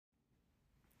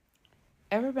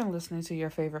Ever been listening to your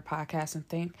favorite podcast and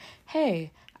think,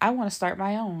 hey, I want to start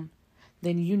my own?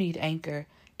 Then you need Anchor.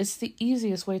 It's the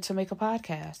easiest way to make a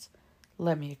podcast.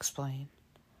 Let me explain.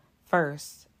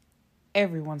 First,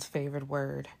 everyone's favorite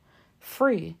word,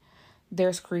 free.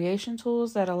 There's creation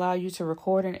tools that allow you to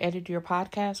record and edit your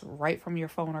podcast right from your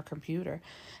phone or computer.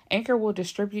 Anchor will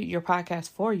distribute your podcast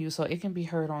for you so it can be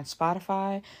heard on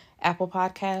Spotify, Apple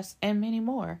Podcasts, and many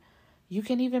more. You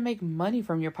can even make money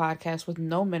from your podcast with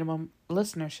no minimum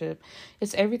listenership.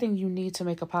 It's everything you need to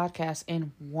make a podcast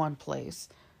in one place.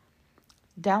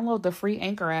 Download the free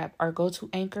Anchor app or go to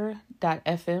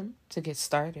anchor.fm to get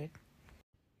started.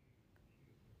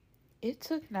 It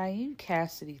took Naeem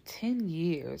Cassidy 10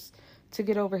 years to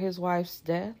get over his wife's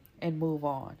death and move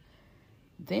on.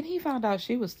 Then he found out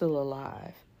she was still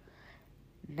alive.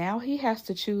 Now he has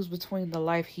to choose between the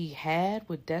life he had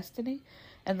with Destiny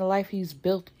and the life he's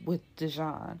built with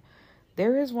Dejan.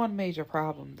 There is one major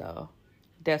problem, though.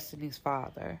 Destiny's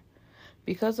father.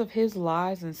 Because of his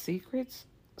lies and secrets,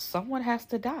 someone has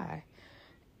to die.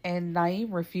 And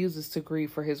Naeem refuses to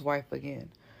grieve for his wife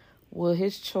again. Will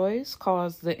his choice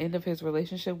cause the end of his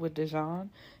relationship with Dejan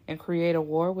and create a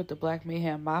war with the Black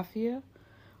Mayhem Mafia?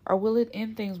 Or will it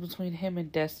end things between him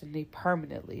and Destiny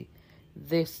permanently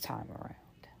this time around?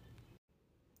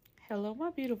 Hello, my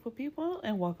beautiful people,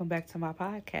 and welcome back to my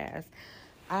podcast.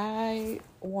 I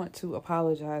want to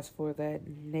apologize for that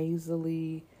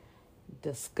nasally,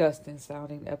 disgusting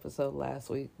sounding episode last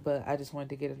week, but I just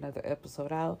wanted to get another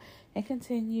episode out and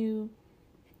continue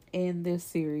in this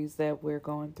series that we're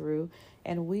going through.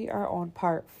 And we are on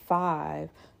part 5,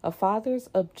 A Father's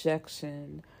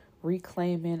Objection,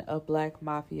 Reclaiming a Black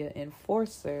Mafia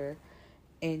Enforcer.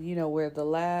 And where the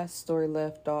last story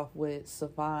left off with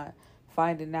Savant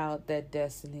finding out that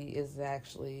Destiny is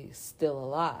actually still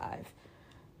alive.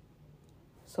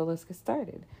 So let's get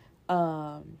started.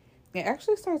 It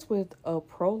actually starts with a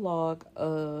prologue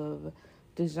of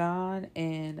Dejan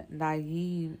and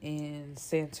Naeem in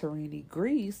Santorini,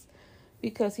 Greece,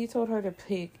 because he told her to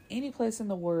pick any place in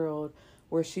the world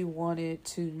where she wanted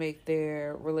to make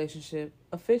their relationship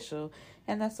official,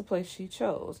 and that's the place she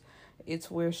chose.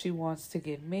 It's where she wants to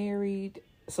get married,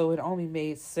 so it only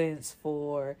made sense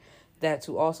for that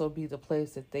to also be the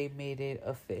place that they made it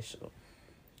official.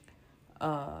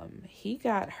 He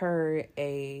got her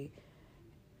a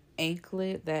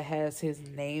anklet that has his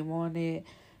name on it,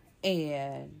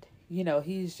 and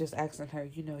he's just asking her,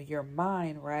 you're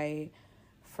mine, right?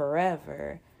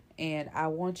 Forever. And I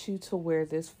want you to wear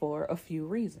this for a few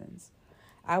reasons.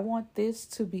 I want this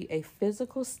to be a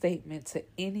physical statement to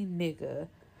any nigga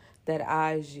that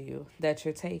eyes you that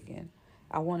you're taking.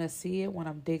 I want to see it when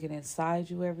I'm digging inside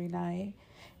you every night.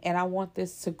 And I want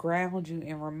this to ground you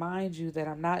and remind you that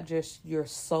I'm not just your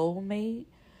soulmate,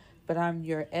 but I'm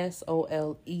your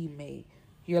SOLE mate,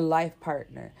 your life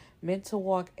partner, meant to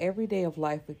walk every day of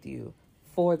life with you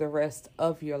for the rest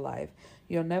of your life.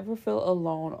 You'll never feel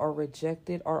alone or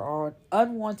rejected or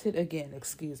unwanted again,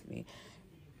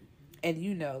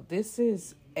 And this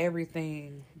is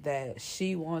everything that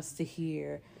she wants to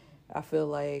hear. I feel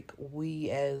like we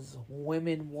as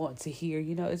women want to hear,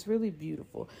 it's really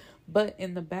beautiful. But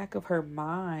in the back of her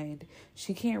mind,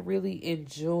 she can't really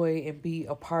enjoy and be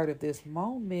a part of this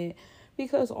moment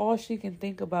because all she can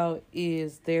think about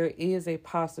is there is a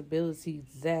possibility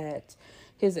that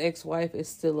his ex-wife is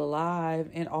still alive.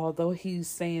 And although he's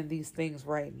saying these things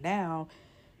right now,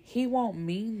 he won't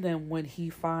mean them when he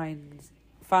finds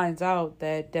out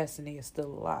that Destiny is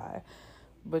still alive.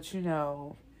 But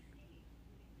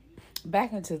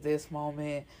back into this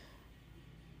moment,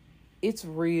 it's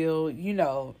real,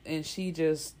 and she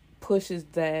just pushes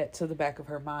that to the back of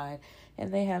her mind,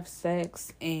 and they have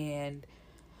sex and,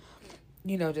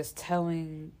 just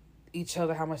telling each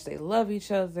other how much they love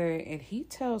each other, and he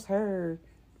tells her,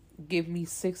 give me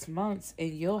 6 months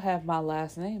and you'll have my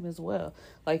last name as well.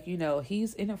 Like,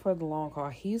 he's in it for the long haul.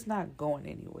 He's not going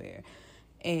anywhere.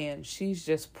 And she's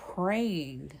just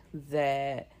praying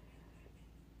that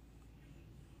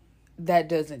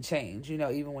doesn't change,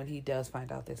 even when he does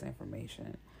find out this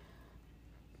information.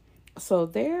 So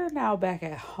they're now back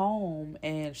at home,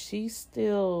 and she's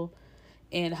still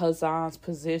in Hazan's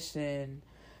position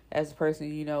as a person,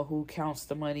 who counts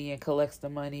the money and collects the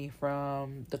money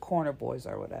from the corner boys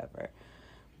or whatever.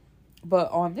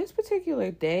 But on this particular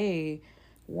day,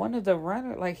 one of the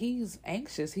runners, he's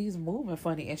anxious, he's moving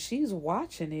funny, and she's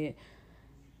watching it,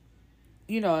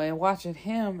 and watching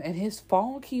him, and his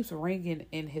phone keeps ringing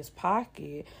in his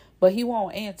pocket, but he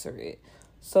won't answer it.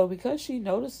 So because she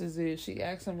notices it, she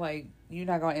asks him, you're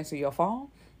not going to answer your phone?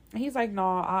 And he's like,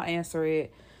 no, I'll answer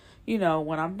it,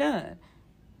 when I'm done.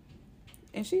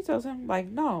 And she tells him,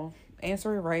 no.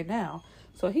 answer it right now.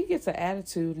 So he gets an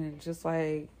attitude and just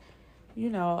like,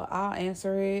 I'll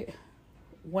answer it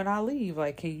when I leave.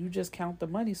 Like, can you just count the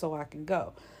money so I can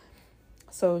go?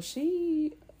 So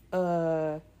she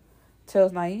tells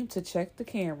Naeem to check the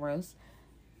cameras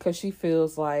because she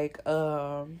feels like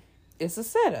it's a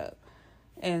setup.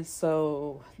 And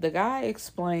so the guy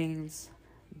explains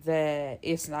that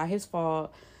it's not his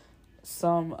fault.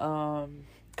 Some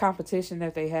competition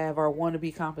that they have, or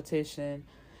wannabe competition,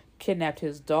 kidnapped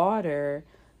his daughter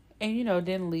and,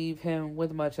 didn't leave him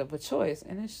with much of a choice.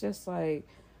 And it's just like,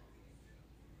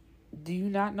 do you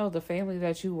not know the family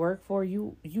that you work for?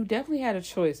 You definitely had a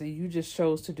choice and you just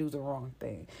chose to do the wrong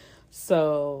thing.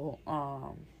 So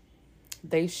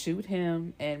they shoot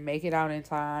him and make it out in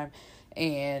time,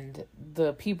 and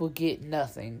the people get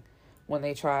nothing when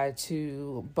they try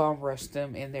to bum rush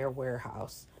them in their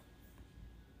warehouse.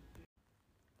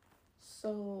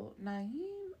 So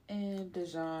Naeem and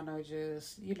Dejan are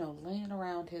just, laying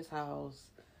around his house,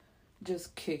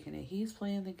 just kicking it. He's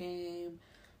playing the game.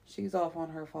 She's off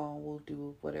on her phone. We'll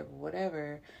do whatever,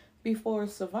 whatever. Before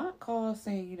Savant calls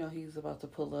saying, he's about to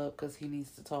pull up because he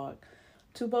needs to talk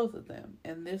to both of them.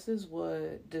 And this is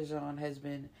what Dejan has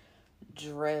been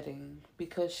dreading,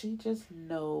 because she just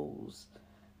knows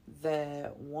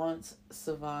that once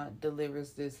Savant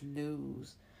delivers this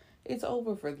news, it's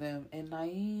over for them. And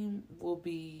Naeem will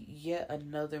be yet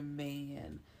another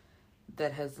man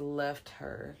that has left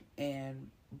her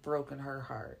and broken her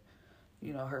heart.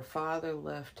 Her father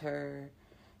left her,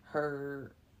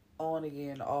 her on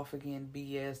again, off again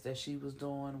BS that she was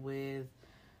doing with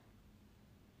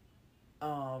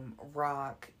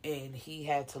Rock, and he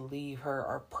had to leave her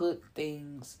or put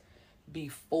things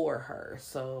before her.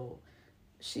 So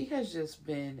she has just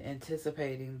been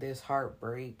anticipating this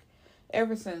heartbreak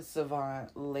ever since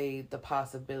Savant laid the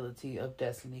possibility of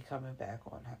Destiny coming back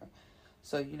on her.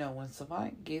 So, when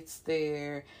Savant gets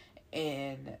there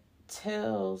and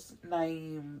tells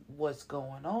Naeem what's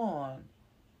going on,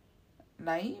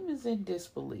 Naeem is in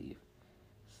disbelief.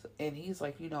 And he's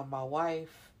like, my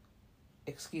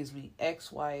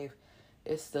ex-wife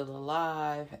is still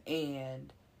alive.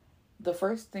 And the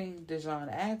first thing Dejan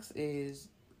asks is,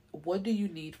 what do you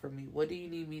need from me? What do you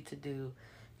need me to do?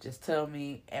 Just tell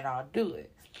me and I'll do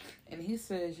it. And he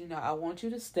says, I want you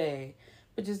to stay,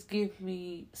 but just give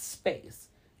me space.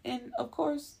 And of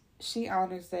course, she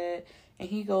honors that. And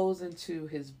he goes into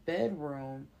his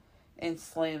bedroom and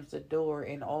slams the door.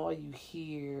 And all you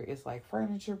hear is like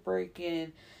furniture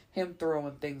breaking, him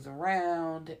throwing things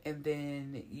around. And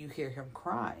then you hear him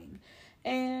crying.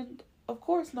 And of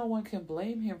course, no one can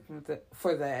blame him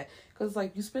for that. Because,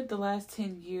 like, you spent the last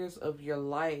 10 years of your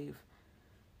life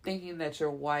thinking that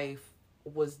your wife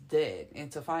was dead.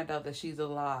 And to find out that she's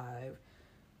alive,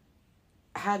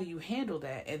 how do you handle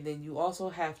that? And then you also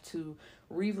have to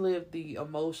relive the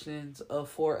emotions of,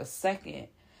 for a second,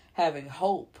 having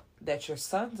hope that your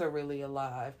sons are really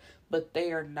alive, but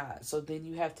they are not. So then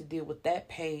you have to deal with that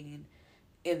pain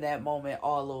in that moment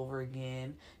all over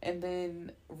again. And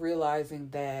then realizing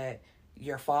that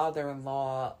your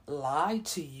father-in-law lied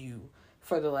to you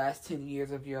for the last 10 years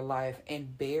of your life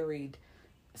and buried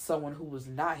someone who was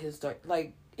not his daughter.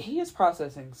 Like, he is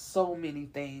processing so many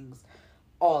things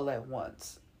all at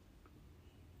once.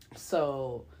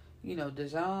 So,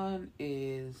 Dejan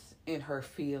is in her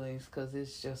feelings because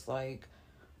it's just like,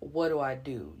 what do I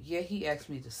do? Yeah, he asked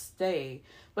me to stay,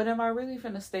 but am I really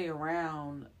finna stay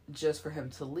around just for him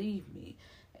to leave me?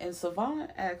 And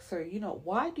Savant asks her,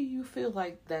 why do you feel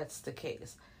like that's the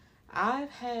case?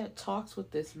 I've had talks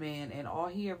with this man, and all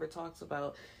he ever talks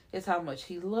about is how much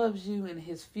he loves you and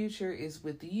his future is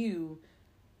with you.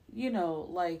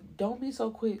 Like, don't be so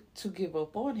quick to give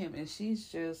up on him. And she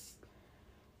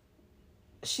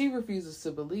refuses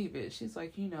to believe it. She's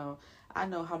like, I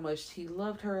know how much he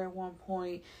loved her at one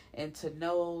point, and to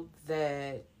know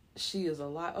that she is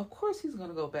alive, of course he's going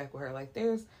to go back with her. Like,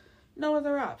 there's no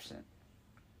other option.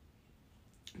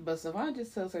 But Savant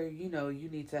just tells her, you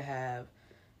need to have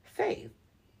faith.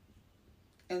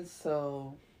 And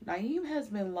so Naeem has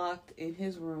been locked in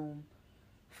his room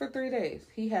for 3 days.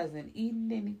 He hasn't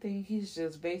eaten anything. He's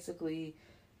just basically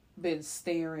been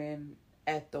staring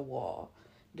at the wall.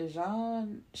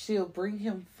 Dejan, she'll bring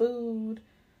him food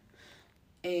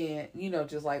and,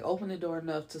 just like open the door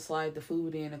enough to slide the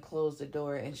food in and close the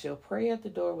door. And she'll pray at the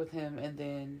door with him and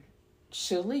then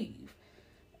she'll leave.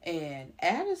 And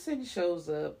Addison shows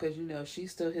up because,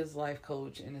 she's still his life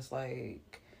coach. And it's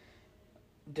like,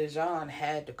 Dejan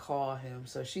had to call him.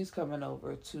 So she's coming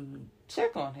over to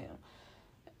check on him.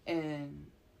 And,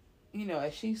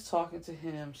 as she's talking to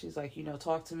him, she's like,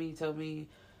 talk to me, tell me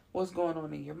what's going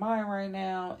on in your mind right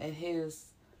now. And his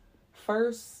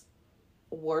first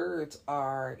words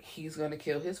are he's going to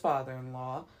kill his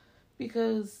father-in-law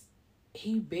because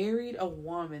he buried a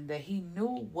woman that he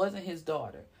knew wasn't his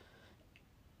daughter.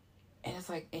 And it's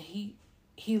like, and he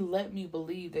let me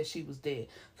believe that she was dead.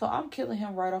 So I'm killing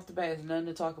him right off the bat. There's nothing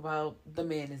to talk about. The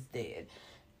man is dead.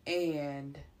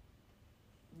 And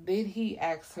then he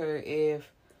asks her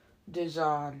if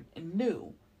Dijon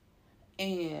knew.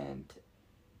 And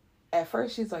at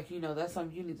first she's like, that's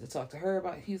something you need to talk to her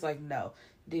about. He's like, no.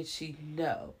 Did she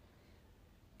know?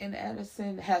 And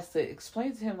Addison has to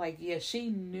explain to him, like, yeah, she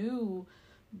knew,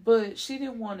 but she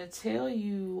didn't want to tell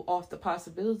you off the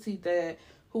possibility that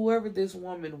whoever this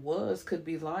woman was could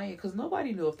be lying, because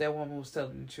nobody knew if that woman was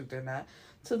telling the truth or not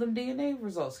till them DNA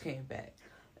results came back.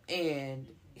 And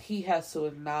he has to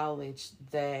acknowledge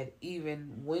that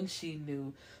even when she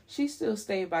knew, she still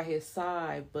stayed by his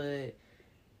side, but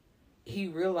he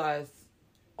realized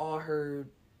all her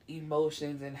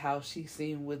emotions and how she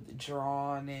seemed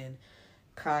withdrawn and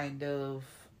kind of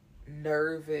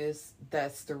nervous.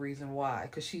 That's the reason why,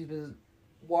 because she's been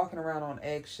walking around on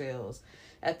eggshells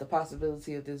at the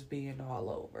possibility of this being all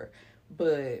over.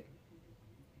 But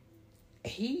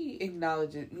he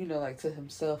acknowledges, like to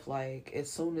himself, like as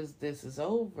soon as this is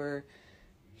over,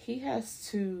 he has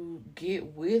to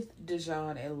get with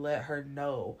Dijon and let her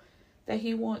know that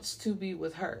he wants to be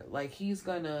with her. Like he's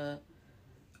gonna,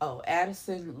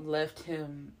 Addison left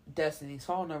him Destiny's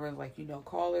phone number and like,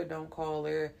 call her, don't call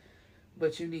her,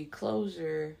 but you need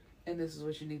closure and this is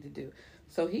what you need to do.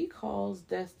 So he calls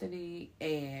Destiny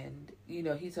and,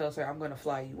 he tells her, I'm going to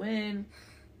fly you in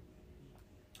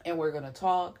and we're going to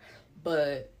talk.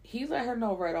 But he let her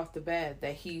know right off the bat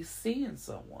that he's seeing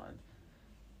someone.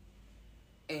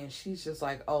 And she's just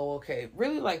like, oh, okay.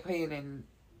 Really like paying in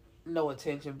no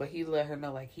attention, but he let her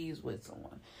know like he's with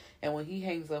someone. And when he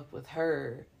hangs up with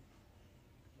her,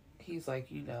 he's like,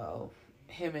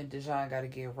 him and Dijon got to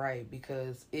get right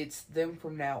because it's them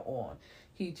from now on.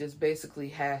 He just basically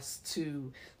has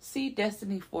to see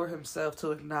Destiny for himself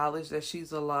to acknowledge that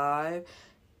she's alive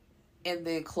and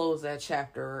then close that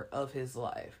chapter of his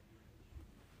life.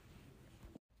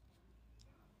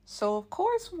 So, of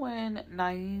course, when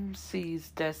Naeem sees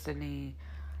Destiny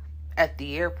at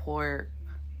the airport,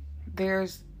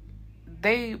 both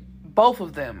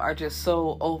of them are just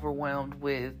so overwhelmed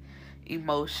with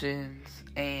emotions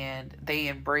and they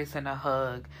embrace in a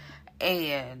hug.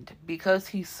 And because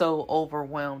he's so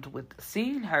overwhelmed with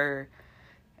seeing her,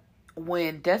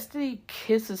 when Destiny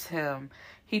kisses him,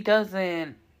 he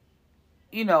doesn't,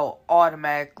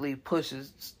 automatically push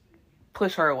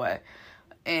her away.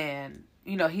 And,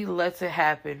 he lets it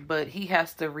happen, but he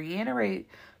has to reiterate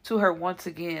to her once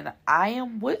again, I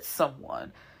am with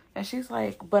someone. And she's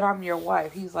like, but I'm your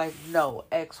wife. He's like, no,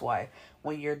 ex-wife.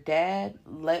 When your dad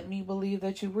let me believe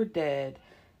that you were dead,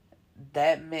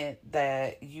 that meant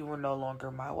that you were no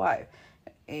longer my wife.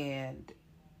 And,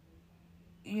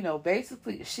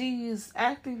 basically she's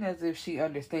acting as if she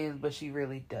understands, but she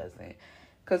really doesn't.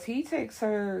 Because he takes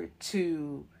her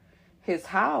to his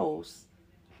house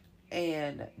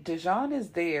and Dijon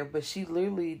is there, but she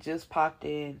literally just popped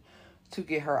in to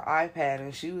get her iPad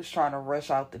and she was trying to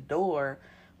rush out the door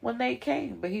when they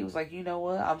came. But he was like, you know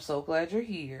what? I'm so glad you're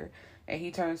here. And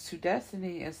he turns to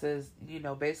Destiny and says,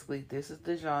 basically, this is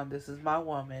Dijon. This is my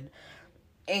woman.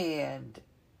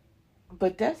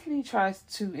 But Destiny tries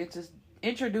to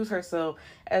introduce herself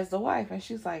as the wife. And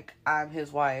she's like, I'm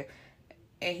his wife.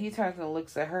 And he turns and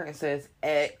looks at her and says,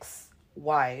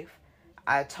 ex-wife.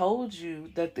 I told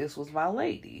you that this was my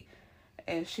lady.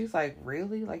 And she's like,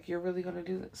 really? Like, you're really going to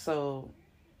do that? So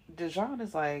Dijon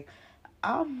is like,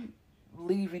 I'm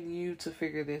leaving you to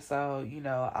figure this out.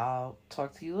 I'll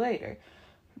talk to you later.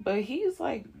 But he's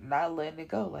like not letting it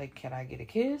go. Like, can I get a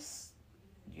kiss?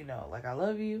 Like, I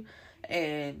love you.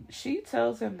 And she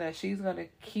tells him that she's going to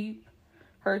keep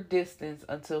her distance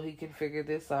until he can figure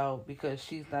this out because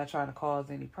she's not trying to cause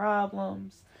any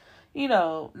problems.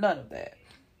 None of that.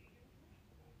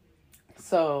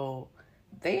 So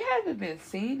they haven't been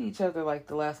seeing each other like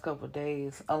the last couple of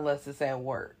days unless it's at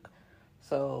work.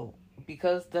 So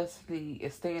because Destiny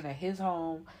is staying at his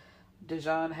home,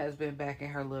 Dijon has been back in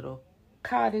her little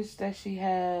cottage that she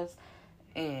has.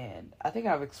 And I think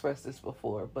I've expressed this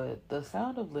before, but the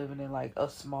sound of living in like a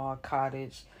small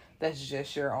cottage that's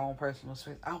just your own personal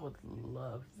space, I would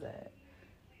love that.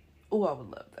 Oh, I would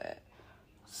love that.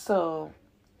 So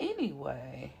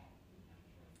anyway,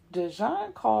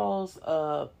 Dijon calls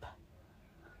up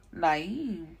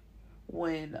Naeem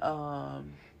when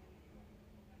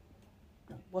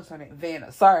what's her name?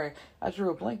 Vanna. Sorry, I drew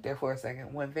a blank there for a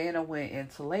second. When Vanna went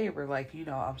into labor, like,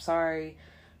 I'm sorry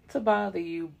to bother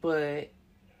you, but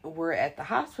we're at the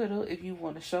hospital if you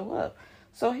want to show up.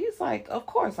 So he's like, of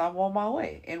course, I'm on my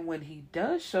way. And when he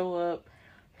does show up,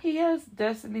 he has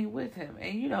Destiny with him.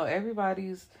 And,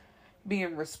 everybody's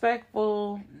being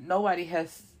respectful. Nobody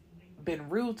has been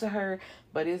rude to her,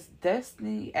 but it's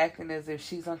Destiny acting as if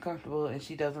she's uncomfortable and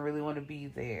she doesn't really want to be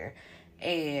there.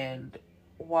 And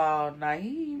while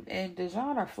Naeem and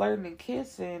Dejan are flirting and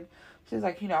kissing, she's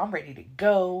like, I'm ready to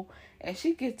go. And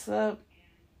she gets up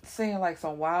saying like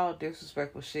some wild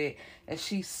disrespectful shit, and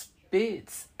she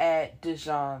spits at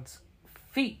Dejan's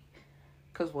feet.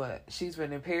 Cause what? She's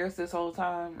been in Paris this whole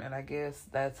time, and I guess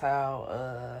that's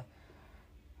how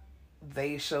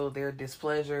they show their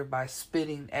displeasure by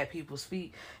spitting at people's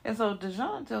feet. And so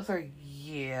Dejan tells her,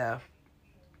 yeah,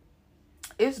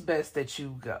 it's best that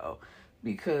you go.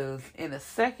 Because in a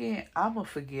second, I'm going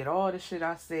to forget all the shit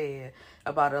I said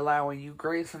about allowing you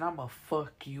grace, and I'm going to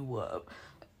fuck you up.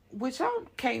 Which I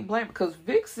can't blame, because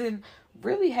Vixen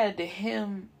really had to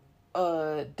hem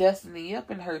Destiny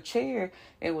up in her chair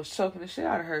and was choking the shit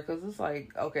out of her. Because it's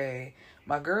like, okay,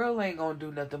 my girl ain't going to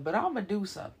do nothing, but I'm going to do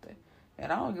something.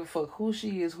 And I don't give a fuck who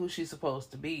she is, who she's supposed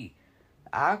to be.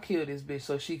 I'll kill this bitch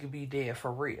so she could be dead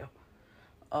for real.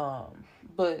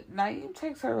 But Naeem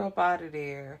takes her up out of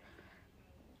there.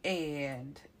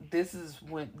 And this is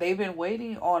when they've been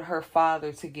waiting on her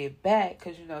father to get back.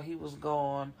 Because, he was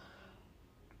gone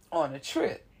on a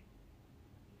trip.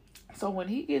 So when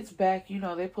he gets back,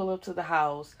 they pull up to the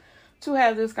house to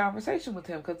have this conversation with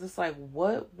him. Because it's like,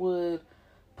 what would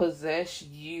possess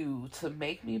you to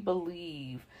make me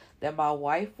believe that my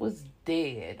wife was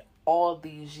dead all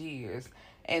these years?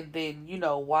 And then,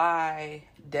 why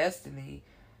Destiny,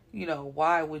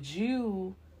 why would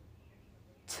you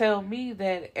tell me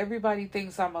that everybody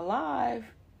thinks I'm alive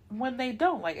when they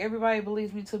don't? Like, everybody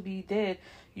believes me to be dead.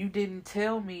 You didn't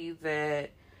tell me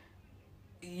that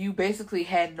you basically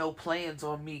had no plans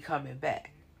on me coming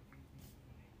back.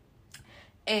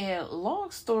 And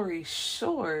long story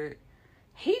short,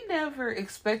 he never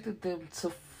expected them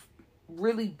to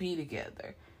really be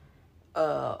together,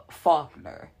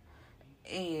 Faulkner.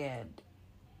 And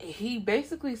he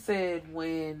basically said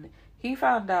when he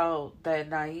found out that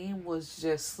Naeem was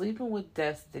just sleeping with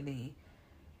Destiny,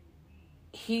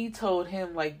 he told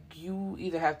him, like, you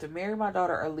either have to marry my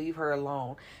daughter or leave her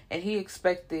alone. And he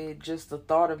expected just the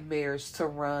thought of marriage to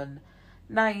run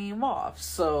Naeem off.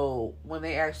 So when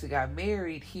they actually got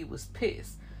married, he was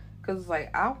pissed. Because it's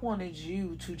like, I wanted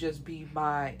you to just be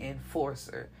my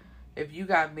enforcer. If you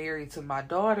got married to my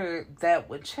daughter, that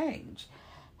would change.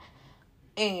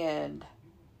 And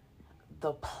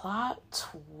the plot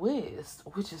twist,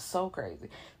 which is so crazy,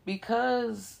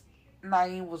 because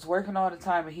Naeem was working all the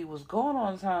time and he was going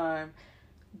all the time,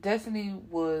 Destiny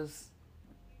was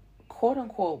quote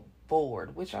unquote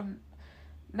bored, which I'm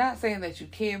not saying that you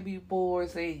can't be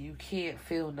bored, saying you can't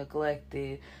feel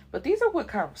neglected, but these are what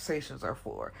conversations are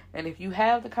for. And if you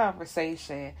have the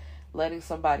conversation, letting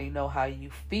somebody know how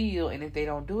you feel, and if they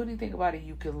don't do anything about it,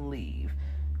 you can leave.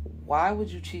 Why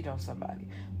would you cheat on somebody?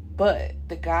 But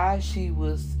the guy she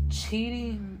was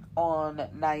cheating on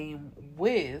Naeem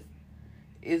with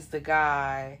is the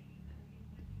guy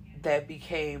that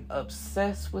became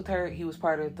obsessed with her. He was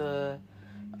part of the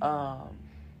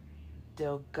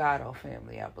Delgado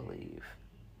family, I believe.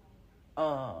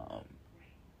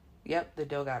 Yep, the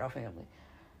Delgado family.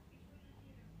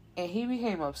 And he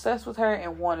became obsessed with her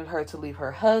and wanted her to leave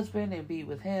her husband and be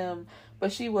with him.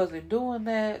 But she wasn't doing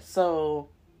that. So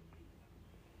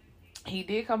he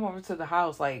did come over to the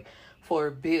house, like,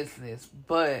 for business.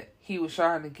 But he was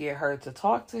trying to get her to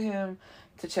talk to him,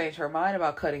 to change her mind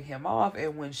about cutting him off.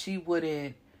 And when she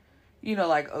wouldn't,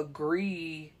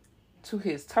 agree to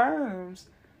his terms,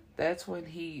 that's when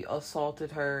he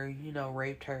assaulted her,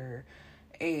 raped her,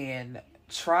 and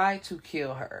tried to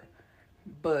kill her.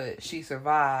 But she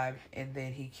survived, and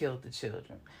then he killed the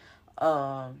children.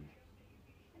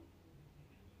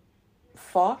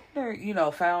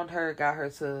 Faulkner, found her, got her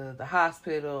to the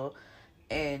hospital,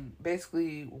 and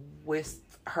basically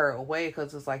whisked her away,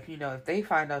 because it's like, if they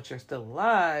find out you're still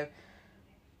alive,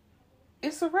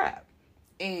 it's a wrap.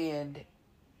 And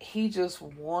he didn't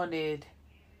want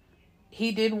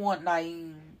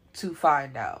Naeem to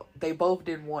find out. They both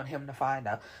didn't want him to find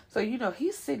out. So,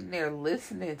 he's sitting there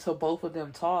listening to both of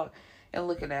them talk and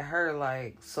looking at her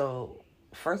like, so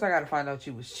first I gotta find out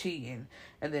you was cheating,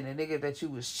 and then the nigga that you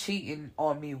was cheating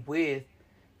on me with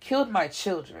killed my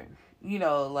children.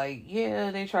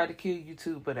 Yeah, they tried to kill you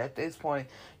too, but at this point,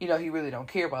 he really don't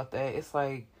care about that. It's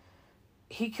like,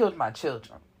 he killed my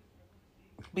children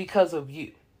because of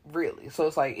you, really. So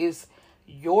it's like, it's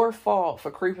your fault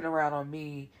for creeping around on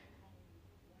me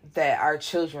that our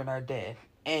children are dead,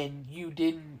 and you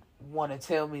didn't want to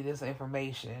tell me this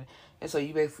information. And so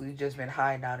you basically just been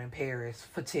hiding out in Paris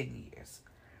for 10 years.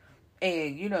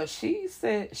 And,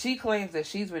 she claims that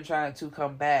she's been trying to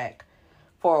come back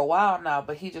for a while now,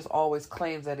 but he just always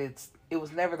claims that it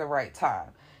was never the right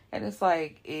time. And it's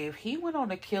like, if he went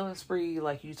on a killing spree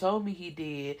like you told me he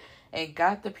did, and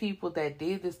got the people that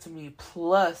did this to me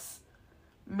plus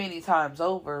many times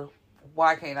over,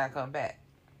 why can't I come back?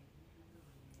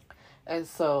 And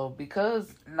so,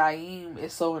 because Naeem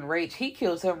is so enraged, he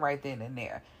kills him right then and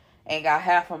there. And got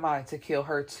half a mind to kill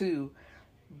her too.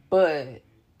 But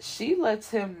she lets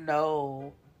him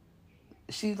know,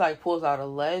 she like pulls out a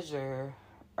ledger,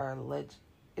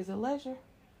 is it ledger?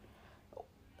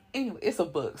 Anyway, it's a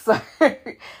book,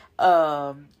 sorry,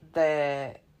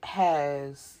 that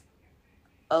has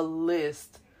a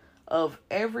list of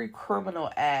every criminal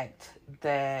act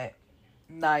that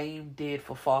Naeem did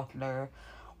for Faulkner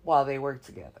while they worked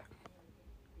together.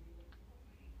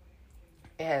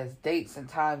 It has dates and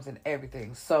times and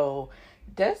everything. So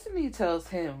Destiny tells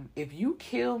him, if you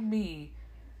kill me,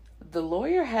 the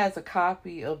lawyer has a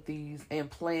copy of these and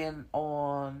plan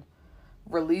on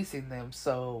releasing them.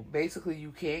 So basically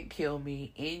you can't kill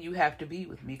me and you have to be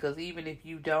with me, because even if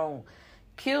you don't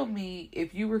kill me,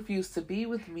 if you refuse to be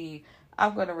with me,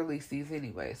 I'm going to release these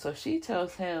anyway. So she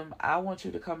tells him, I want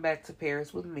you to come back to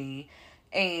Paris with me,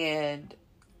 and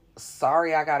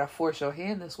sorry I gotta force your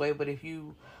hand this way, but if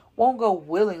you won't go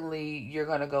willingly, you're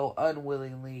gonna go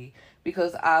unwillingly,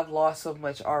 because I've lost so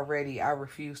much already. I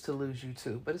refuse to lose you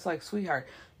too. But it's like, sweetheart,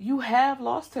 you have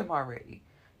lost him already.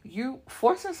 You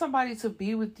forcing somebody to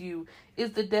be with you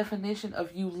is the definition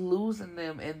of you losing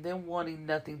them and them wanting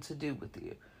nothing to do with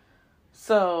you.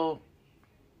 So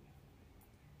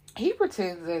he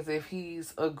pretends as if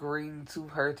he's agreeing to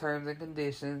her terms and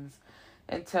conditions,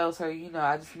 and tells her,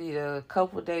 I just need a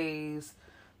couple days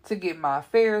to get my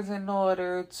affairs in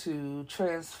order, to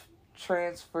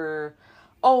transfer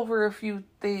over a few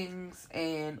things,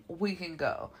 and we can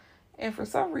go. And for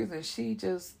some reason, she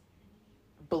just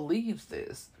believes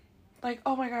this. Like,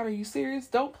 oh my God, are you serious?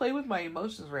 Don't play with my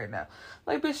emotions right now.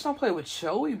 Like, bitch, don't play with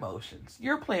your emotions.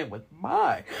 You're playing with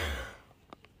mine.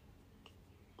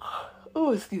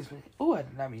 Oh, excuse me. Oh, I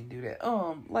did not mean to do that.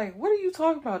 Like, what are you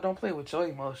talking about? Don't play with your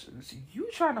emotions. You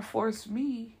trying to force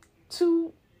me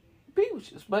to be with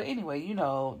you. But anyway,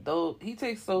 though he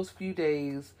takes those few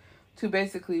days to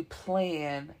basically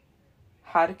plan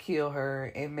how to kill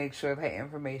her and make sure that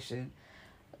information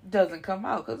doesn't come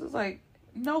out. Because it's like,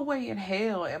 no way in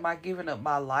hell am I giving up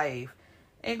my life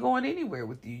and going anywhere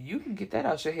with you. You can get that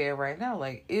out your head right now.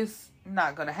 Like, it's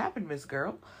not gonna happen, Miss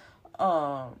Girl.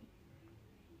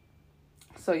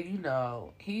 So,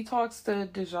 he talks to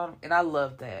Dijon, and I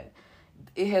love that.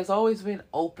 It has always been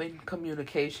open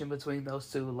communication between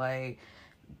those two. Like,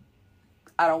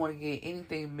 I don't want to get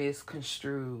anything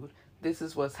misconstrued. This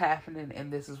is what's happening,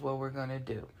 and this is what we're going to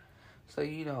do. So,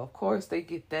 of course, they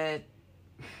get that.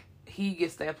 He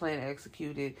gets that plan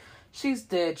executed. She's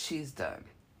dead. She's done.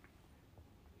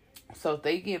 So,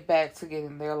 they get back to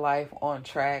getting their life on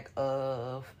track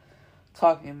of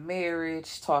talking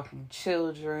marriage, talking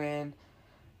children,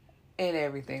 and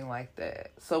everything like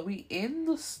that. So we end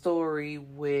the story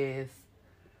with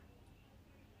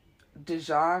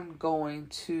Dijon going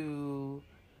to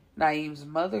Naeem's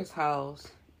mother's house,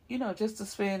 just to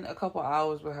spend a couple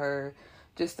hours with her.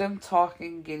 Just them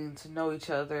talking, getting to know each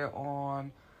other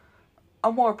on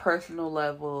a more personal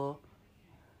level.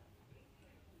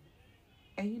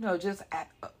 And, just,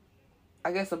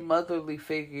 I guess, a motherly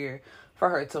figure for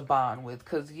her to bond with.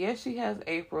 Because, yes, she has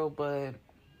April, but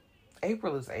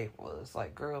April is April. It's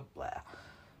like, girl, blah.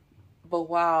 But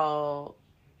while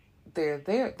they're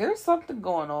there, there's something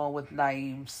going on with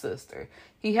Naeem's sister.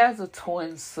 He has a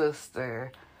twin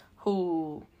sister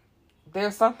who,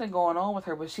 there's something going on with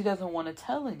her, but she doesn't want to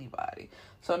tell anybody.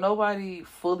 So nobody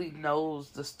fully knows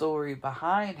the story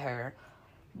behind her.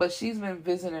 But she's been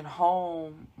visiting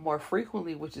home more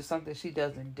frequently, which is something she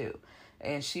doesn't do.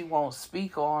 And she won't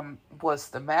speak on what's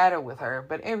the matter with her,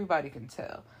 but everybody can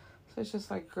tell. So it's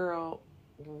just like, girl,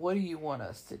 what do you want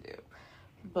us to do?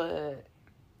 But,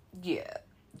 yeah,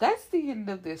 that's the end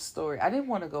of this story. I didn't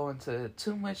want to go into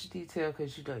too much detail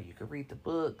because, you can read the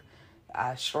book.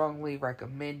 I strongly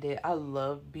recommend it. I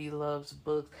love B Love's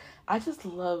books. I just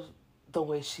love the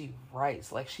way she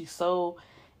writes. Like, she's so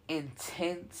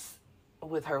intense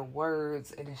with her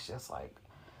words, and it's just like,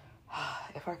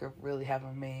 if I could really have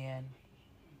a man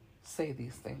say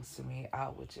these things to me, I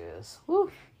would just,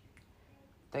 whew,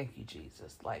 thank you,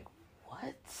 Jesus. Like,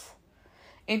 what?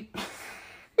 And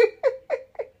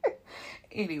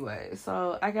anyway,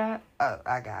 so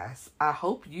I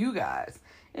hope you guys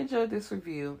enjoyed this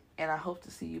review, and I hope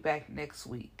to see you back next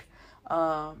week.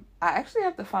 I actually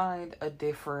have to find a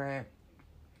different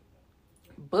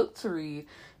book to read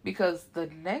because the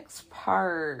next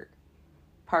part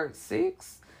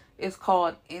 6, is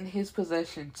called In His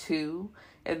Possession 2,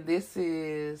 and this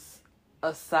is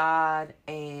Assad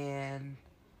and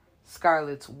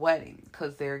Scarlett's wedding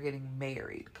because they're getting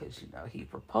married because, he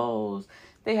proposed,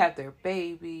 they have their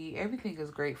baby, everything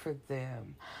is great for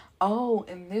them. Oh,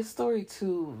 in this story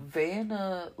too,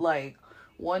 Vanna, like,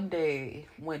 one day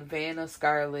when Vanna,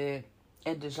 Scarlett,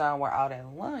 and Dijon were out at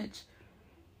lunch,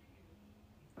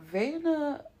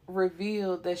 Vanna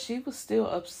revealed that she was still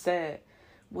upset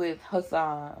with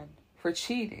Hassan for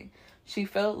cheating. She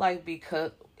felt like,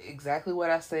 because exactly what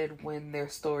I said when their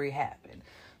story happened,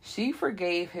 she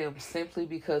forgave him simply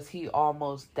because he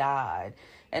almost died.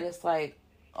 And it's like,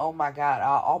 oh my God,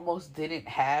 I almost didn't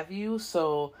have you,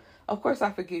 so of course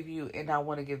I forgive you and I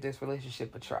want to give this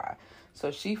relationship a try.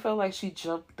 So she felt like she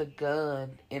jumped the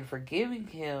gun in forgiving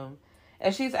him,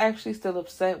 and she's actually still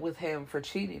upset with him for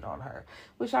cheating on her,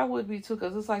 which I would be too,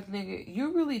 because it's like, nigga,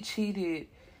 you really cheated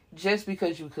just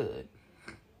because you could.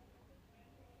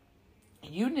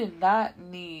 You did not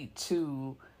need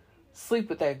to sleep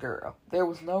with that girl. There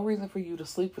was no reason for you to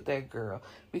sleep with that girl,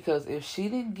 because if she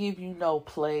didn't give you no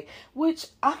play, which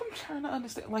I'm trying to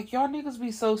understand, like, y'all niggas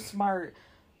be so smart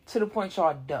to the point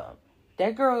y'all dumb.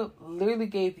 That girl literally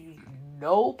gave you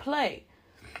no play.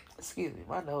 Excuse me,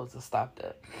 my nose is stopped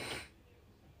up.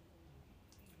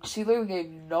 She literally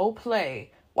gave you no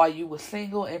play while you were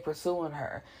single and pursuing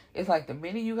her. It's like the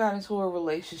minute you got into a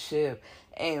relationship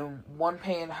and one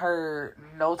paying her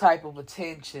no type of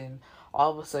attention,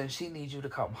 all of a sudden she needs you to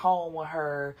come home with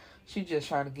her. She just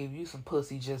trying to give you some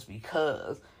pussy just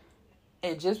because.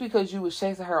 And just because you was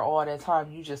chasing her all that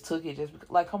time, you just took it just because.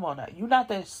 Like, come on now. You're not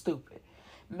that stupid.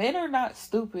 Men are not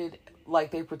stupid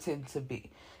like they pretend to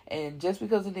be. And just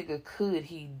because a nigga could,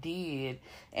 he did.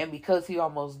 And because he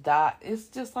almost died, it's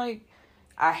just like,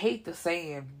 I hate the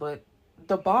saying, but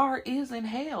the bar is in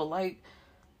hell. Like,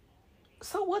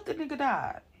 so what, the nigga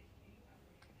died?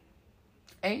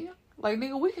 And, like,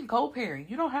 nigga, we can co-parent.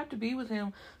 You don't have to be with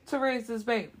him to raise this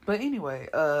baby. But anyway,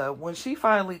 when she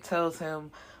finally tells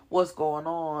him what's going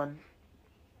on,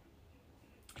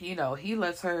 he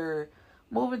lets her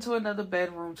move into another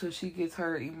bedroom till she gets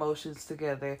her emotions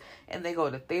together, and they go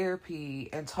to therapy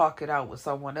and talk it out with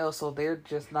someone else, so they're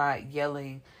just not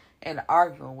yelling and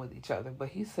arguing with each other. But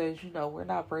he says, we're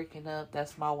not breaking up,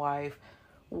 that's my wife,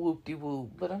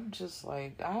 whoop-de-whoop. But I'm just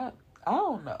like, I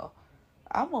don't know.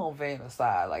 I'm on Vanna's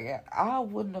side. Like, I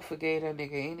wouldn't have forgave that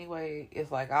nigga anyway.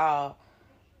 It's like, I'll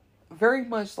very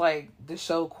much like the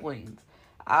show Queens.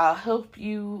 I'll help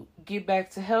you get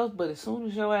back to health, but as soon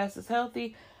as your ass is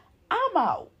healthy, I'm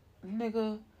out,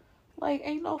 nigga. Like,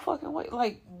 ain't no fucking way.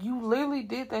 Like, you literally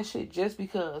did that shit just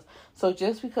because. So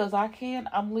just because I can,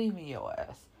 I'm leaving your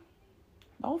ass.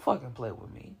 Don't fucking play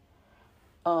with me.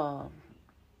 But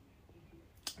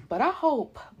I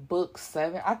hope book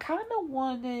 7, I kind of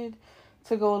wanted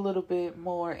to go a little bit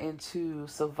more into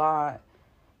Savant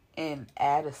and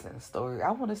Addison's story.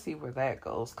 I want to see where that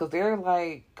goes, because they're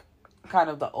like kind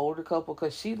of the older couple,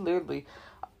 because she literally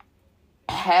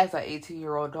has an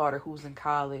 18-year-old daughter who's in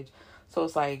college. So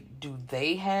it's like, do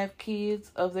they have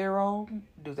kids of their own?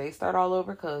 Do they start all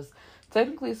over? Because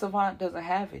technically Savant doesn't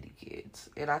have any kids,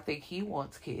 and I think he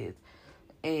wants kids.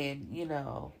 And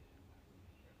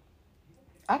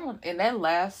I don't, and that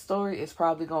last story is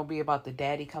probably going to be about the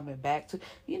daddy coming back to,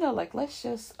 like, let's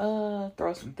just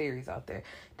throw some theories out there.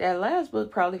 That last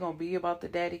book probably going to be about the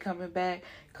daddy coming back,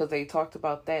 because they talked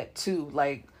about that too,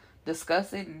 like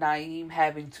discussing Naeem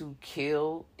having to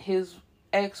kill his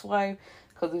ex-wife,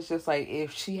 because it's just like,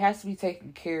 if she has to be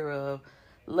taken care of,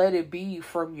 let it be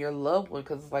from your loved one,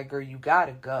 because it's like, girl, you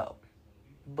gotta go,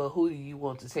 but who do you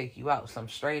want to take you out? Some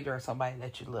stranger or somebody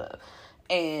that you love?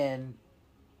 And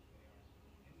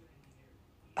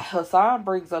Hassan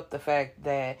brings up the fact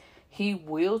that he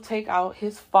will take out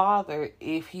his father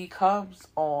if he comes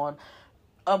on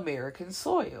American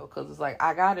soil, because it's like,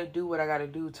 I gotta do what I gotta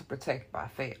do to protect my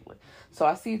family. So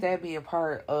I see that being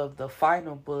part of the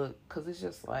final book, because it's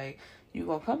just like, you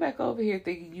gonna come back over here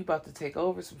thinking you about to take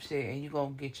over some shit, and you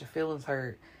gonna get your feelings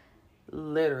hurt,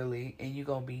 literally, and you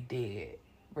gonna be dead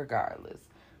regardless.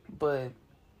 But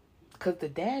because the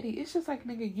daddy, it's just like,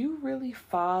 nigga, you really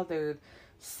fathered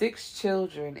 6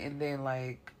 children, and then,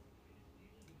 like,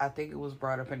 I think it was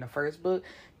brought up in the first book,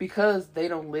 because they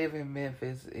don't live in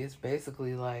Memphis, it's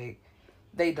basically like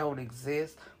they don't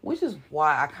exist, which is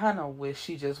why I kind of wish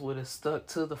she just would have stuck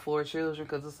to the 4 children,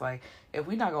 because it's like, if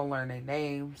we're not going to learn their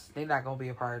names, they're not going to be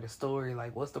a part of the story.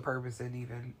 Like, what's the purpose in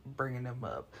even bringing them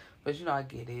up? But, I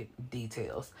get it.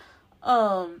 Details.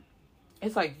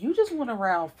 It's like, you just went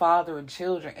around fathering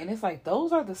children, and it's like,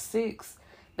 those are the 6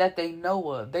 that they know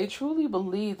of. They truly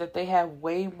believe that they have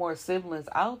way more siblings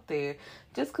out there,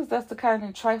 just because that's the kind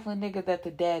of trifling nigga that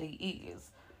the daddy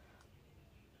is.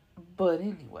 But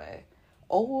anyway.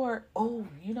 Or, oh,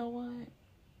 you know what?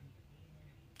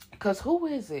 Because who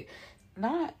is it?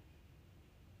 Not,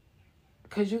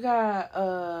 because you got,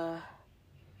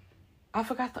 I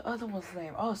forgot the other one's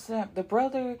name. Oh, Sam. The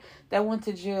brother that went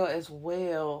to jail as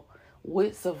well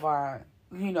with Savant,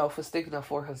 for sticking up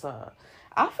for his son.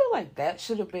 I feel like that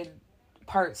should have been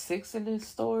part 6 in this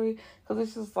story. Because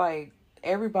it's just like,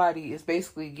 everybody is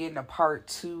basically getting a part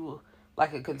 2,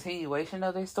 like a continuation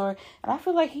of their story. And I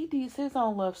feel like he needs his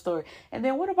own love story. And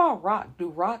then what about Rock? Do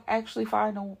Rock actually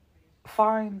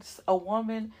finds a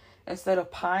woman instead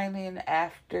of pining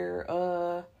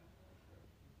after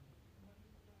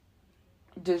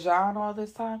Dijon all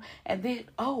this time? And then,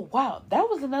 oh wow, that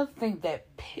was another thing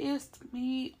that pissed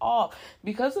me off.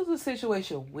 Because of the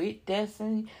situation with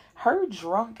Destiny, her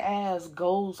drunk ass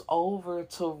goes over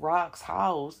to Rock's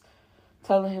house,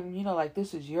 telling him, like,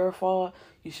 this is your fault.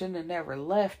 You shouldn't have never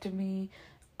left me.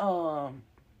 And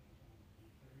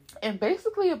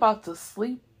basically about to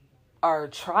sleep or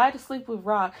try to sleep with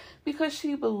Rock because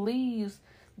she believes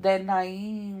that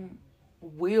Naeem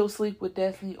will sleep with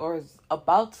Destiny or is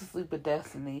about to sleep with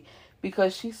Destiny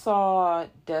because she saw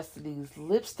Destiny's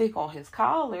lipstick on his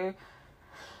collar.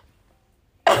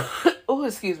 Oh,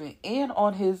 excuse me. And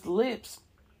on his lips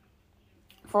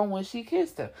from when she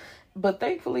kissed him. But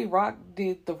thankfully, Rock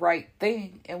did the right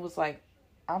thing and was like,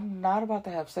 I'm not about to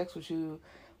have sex with you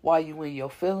while you in your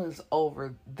feelings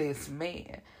over this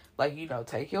man. Like,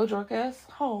 take your drunk ass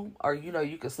home, or,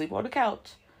 you can sleep on the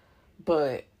couch,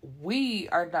 but we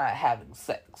are not having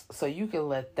sex. So you can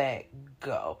let that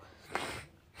go.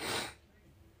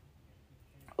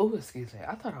 Oh, excuse me.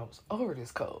 I thought I was over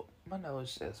this cold. My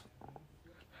nose just...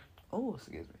 Oh,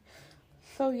 excuse me.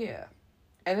 So, yeah.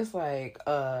 And it's like,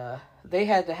 they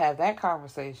had to have that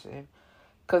conversation.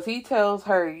 Because he tells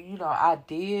her, I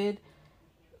did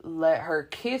let her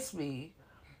kiss me,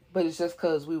 but it's just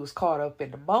because we was caught up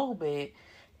in the moment.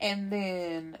 And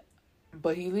then,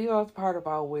 but he leaves off the part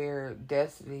about where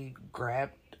Destiny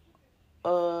grabbed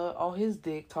on his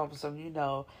dick, talking something,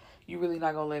 you really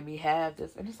not gonna let me have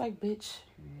this. And it's like, bitch,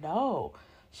 no.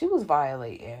 She was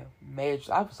violating marriage.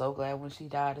 I was so glad when she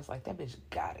died. It's like, that bitch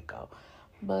gotta go.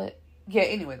 But yeah,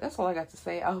 anyway, that's all I got to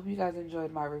say. I hope you guys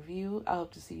enjoyed my review. I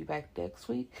hope to see you back next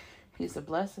week. Peace and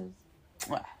blessings.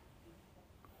 Mwah.